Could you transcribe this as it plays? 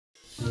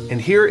And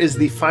here is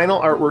the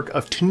final artwork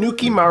of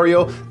Tanooki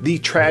Mario, the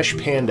Trash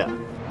Panda.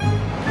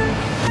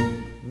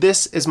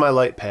 This is my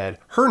light pad.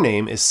 Her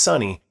name is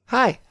Sunny.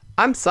 Hi,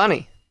 I'm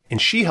Sunny. And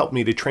she helped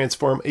me to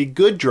transform a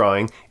good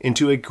drawing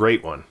into a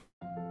great one.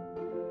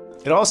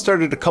 It all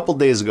started a couple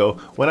days ago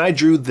when I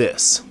drew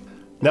this.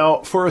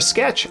 Now, for a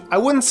sketch, I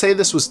wouldn't say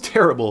this was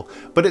terrible,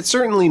 but it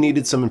certainly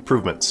needed some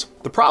improvements.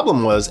 The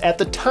problem was, at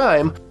the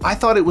time, I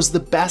thought it was the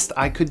best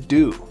I could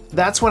do.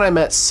 That's when I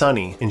met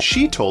Sunny, and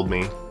she told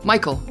me,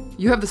 Michael,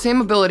 you have the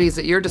same abilities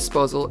at your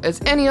disposal as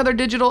any other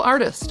digital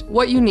artist.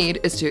 What you need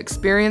is to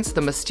experience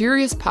the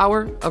mysterious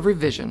power of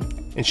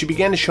revision. And she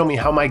began to show me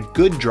how my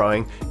good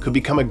drawing could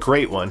become a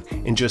great one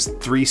in just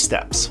 3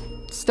 steps.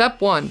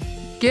 Step 1,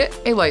 get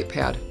a light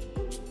pad.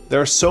 There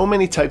are so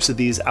many types of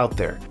these out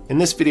there. In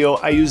this video,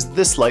 I used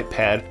this light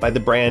pad by the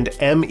brand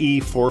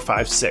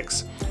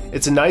ME456.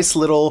 It's a nice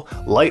little,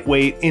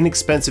 lightweight,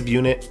 inexpensive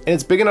unit, and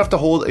it's big enough to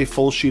hold a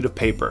full sheet of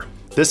paper.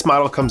 This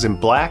model comes in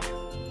black,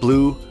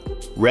 blue,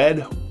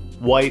 red,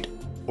 white,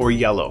 or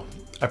yellow.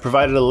 I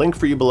provided a link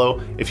for you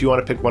below if you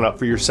want to pick one up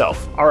for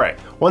yourself. All right,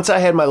 once I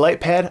had my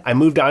light pad, I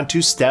moved on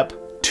to step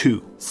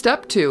 2.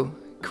 Step 2,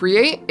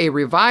 create a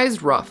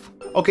revised rough.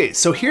 Okay,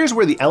 so here's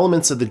where the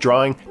elements of the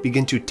drawing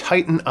begin to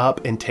tighten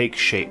up and take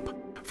shape.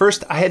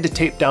 First, I had to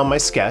tape down my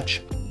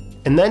sketch,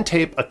 and then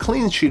tape a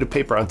clean sheet of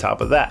paper on top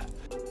of that.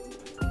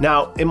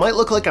 Now, it might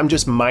look like I'm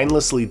just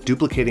mindlessly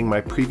duplicating my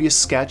previous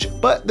sketch,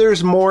 but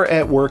there's more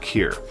at work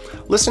here.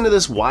 Listen to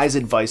this wise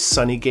advice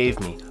Sunny gave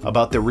me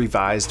about the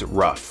revised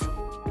rough.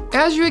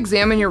 As you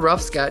examine your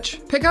rough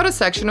sketch, pick out a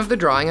section of the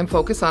drawing and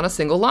focus on a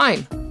single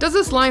line. Does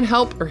this line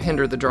help or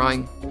hinder the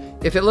drawing?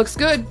 If it looks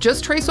good,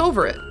 just trace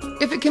over it.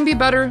 If it can be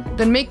better,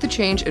 then make the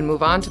change and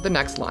move on to the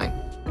next line.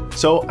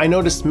 So I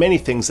noticed many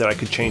things that I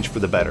could change for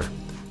the better.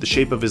 The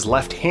shape of his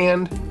left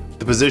hand,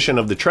 the position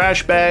of the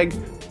trash bag,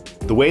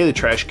 the way the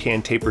trash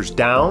can tapers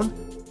down,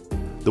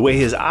 the way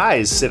his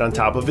eyes sit on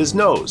top of his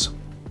nose.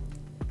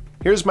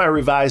 Here's my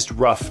revised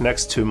rough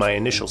next to my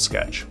initial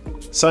sketch.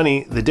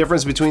 Sunny, the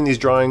difference between these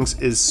drawings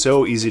is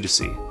so easy to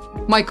see.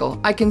 Michael,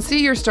 I can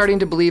see you're starting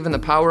to believe in the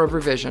power of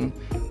revision.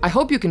 I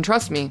hope you can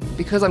trust me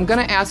because I'm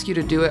gonna ask you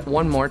to do it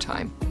one more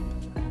time.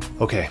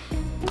 Okay,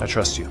 I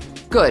trust you.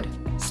 Good.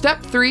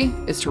 Step 3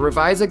 is to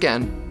revise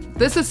again.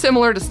 This is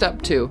similar to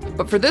step 2,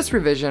 but for this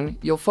revision,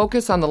 you'll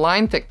focus on the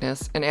line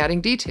thickness and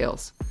adding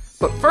details.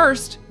 But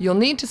first, you'll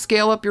need to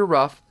scale up your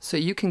rough so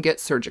you can get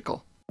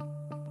surgical.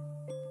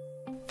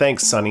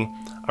 Thanks, Sunny.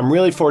 I'm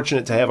really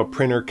fortunate to have a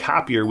printer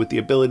copier with the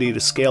ability to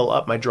scale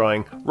up my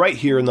drawing right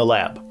here in the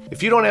lab.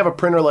 If you don't have a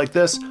printer like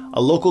this,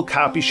 a local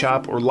copy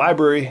shop or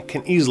library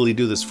can easily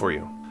do this for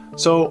you.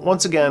 So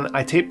once again,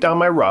 I taped down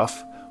my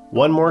rough,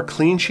 one more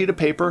clean sheet of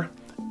paper,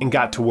 and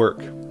got to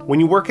work. When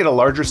you work at a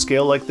larger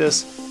scale like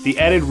this, the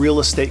added real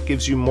estate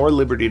gives you more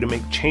liberty to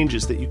make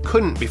changes that you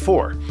couldn't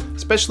before,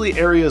 especially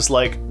areas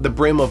like the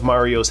brim of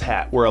Mario's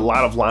hat, where a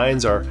lot of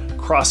lines are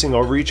crossing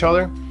over each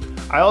other.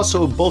 I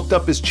also bulked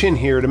up his chin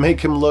here to make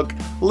him look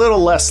a little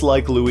less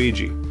like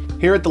Luigi.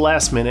 Here at the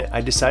last minute,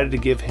 I decided to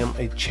give him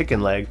a chicken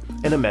leg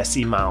and a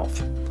messy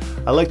mouth.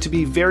 I like to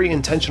be very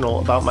intentional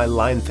about my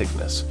line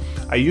thickness.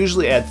 I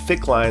usually add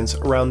thick lines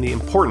around the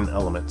important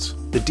elements.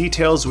 The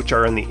details which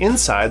are on the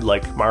inside,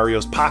 like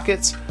Mario's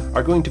pockets,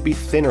 are going to be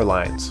thinner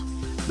lines.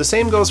 The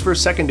same goes for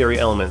secondary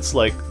elements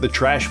like the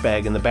trash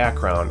bag in the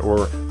background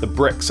or the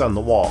bricks on the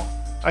wall.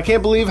 I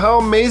can't believe how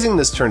amazing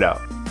this turned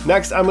out.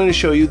 Next, I'm going to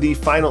show you the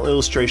final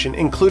illustration,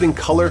 including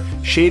color,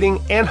 shading,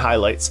 and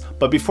highlights.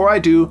 But before I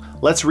do,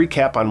 let's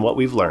recap on what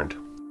we've learned.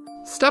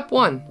 Step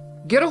 1,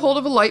 get a hold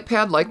of a light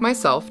pad like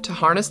myself to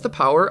harness the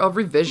power of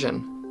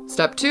revision.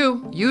 Step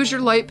 2, use your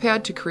light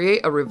pad to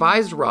create a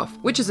revised rough,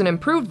 which is an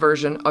improved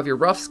version of your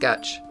rough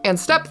sketch. And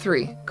step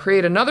 3,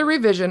 create another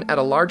revision at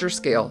a larger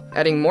scale,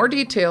 adding more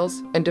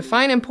details, and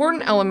define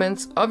important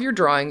elements of your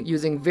drawing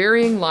using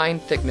varying line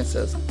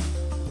thicknesses.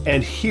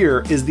 And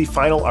here is the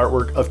final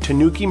artwork of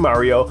Tanooki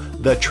Mario,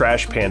 the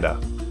Trash Panda.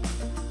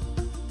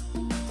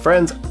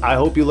 Friends, I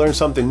hope you learned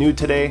something new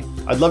today.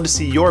 I'd love to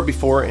see your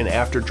before and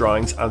after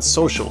drawings on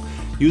social.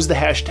 Use the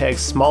hashtag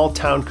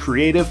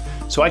 #SmallTownCreative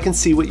so I can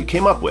see what you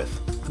came up with.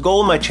 The goal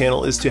of my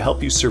channel is to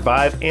help you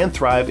survive and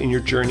thrive in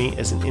your journey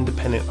as an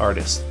independent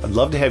artist. I'd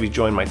love to have you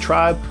join my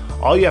tribe.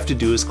 All you have to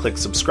do is click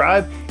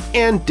subscribe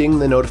and ding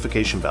the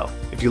notification bell.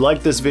 If you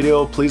liked this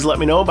video, please let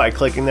me know by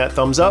clicking that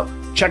thumbs up.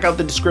 Check out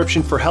the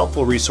description for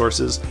helpful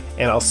resources,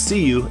 and I'll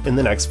see you in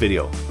the next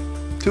video.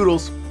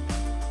 Toodles!